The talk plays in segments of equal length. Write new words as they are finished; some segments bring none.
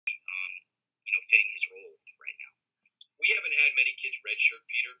kids roll right now. We haven't had many kids redshirt,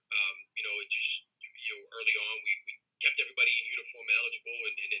 Peter. It just early on we kept everybody in uniform and eligible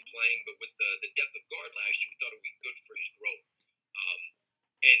and playing, but with the depth of guard last year, we thought it would be good for his growth. Um,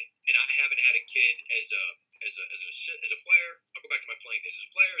 and I haven't had a kid as a player. I'll go back to my playing days. As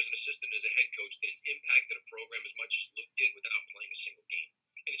a player, as an assistant, as a head coach, that has impacted a program as much as Luke did without playing a single game.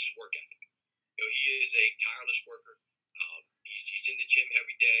 And it's his work ethic. He is a tireless worker. He's in the gym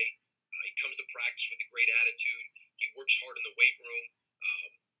every day. He comes to practice with a great attitude. He works hard in the weight room.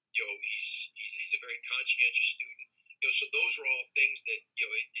 He's a very conscientious student. So those are all things that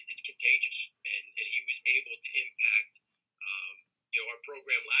it's contagious, and he was able to impact our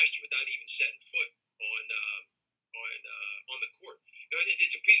program last year without even setting foot on the court.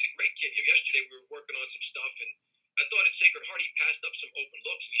 He's a great kid. Yesterday we were working on some stuff, and I thought at Sacred Heart he passed up some open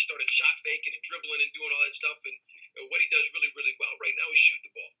looks, and he started shot faking and dribbling and doing all that stuff. And what he does really, really well right now is shoot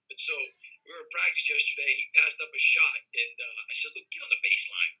the ball. And so we were in practice yesterday, and he passed up a shot, and I said, "Look, get on the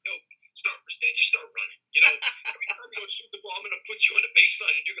baseline. Just start running. Every time you don't shoot the ball, I'm going to put you on the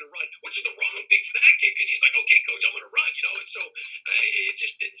baseline, and you're going to run." Which is the wrong thing for that kid, because he's like, "Okay, coach, I'm going to run." And so it's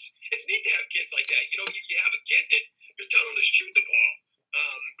neat to have kids like that. You have a kid that you're telling him to shoot the ball.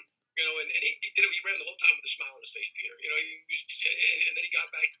 And he did it. He ran the whole time with a smile on his face, Peter. And then he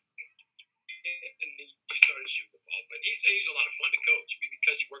got back and he started shooting the ball. But he's a lot of fun to coach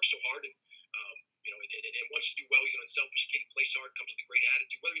because he works so hard and wants to do well. He's an unselfish kid. He plays hard, comes with a great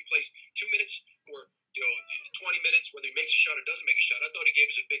attitude. Whether he plays 2 minutes or 20 minutes, whether he makes a shot or doesn't make a shot. I thought he gave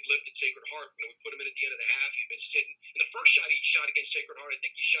us a big lift at Sacred Heart. We put him in at the end of the half. He'd been sitting. And the first shot he shot against Sacred Heart, I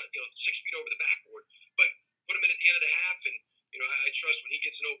think he shot 6 feet over the backboard. But put him in at the end of the half, and I trust when he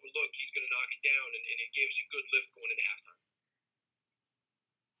gets an open look, he's going to knock it down, and it gave us a good lift going into halftime.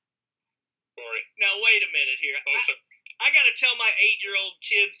 Corey. Now, wait a minute here. I got to tell my 8-year-old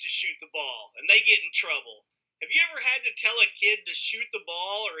kids to shoot the ball, and they get in trouble. Have you ever had to tell a kid to shoot the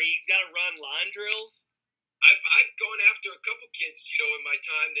ball, or he's got to run line drills? I've gone after a couple kids, in my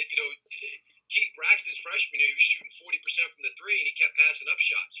time that, Keith Braxton's freshman year, he was shooting 40% from the three, and he kept passing up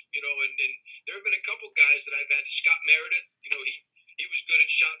shots, and there have been a couple guys that I've had. Scott Meredith, he was good at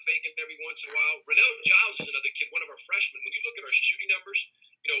shot faking every once in a while. Renell Giles is another kid, one of our freshmen. When you look at our shooting numbers,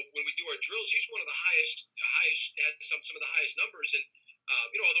 when we do our drills, he's one of the highest, had some of the highest numbers. And,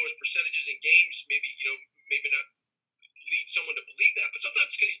 although his percentages in games maybe not lead someone to believe that, but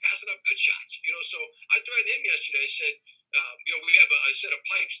sometimes because he's passing up good shots, So I threatened him yesterday. I said, we have a set of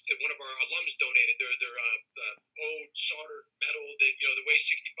pipes that one of our alums donated. They're old soldered metal that they weigh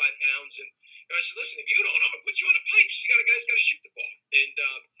 65 pounds. And I said, "Listen, if you don't, I'm gonna put you on the pipes. Guys got to shoot the ball." And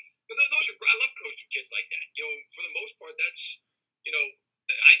but those are I love coaching kids like that. For the most part, that's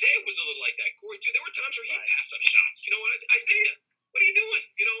Isaiah was a little like that. Corey too. There were times where he passed up shots. Isaiah, what are you doing?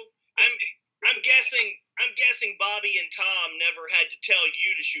 I'm guessing Bobby and Tom never had to tell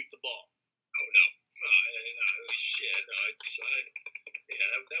you to shoot the ball. Oh no. Shit. No,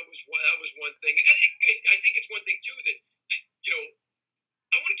 that was one thing, and I think it's one thing too that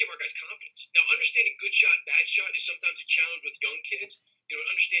I want to give our guys confidence. Now, understanding good shot, bad shot is sometimes a challenge with young kids.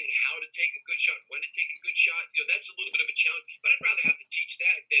 Understanding how to take a good shot, when to take a good shot, that's a little bit of a challenge. But I'd rather have to teach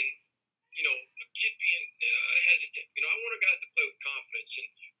that than a kid being hesitant. I want our guys to play with confidence, and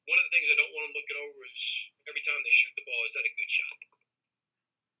one of the things I don't want them looking over is every time they shoot the ball, is that a good shot?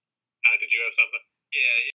 Did you have something? Yeah.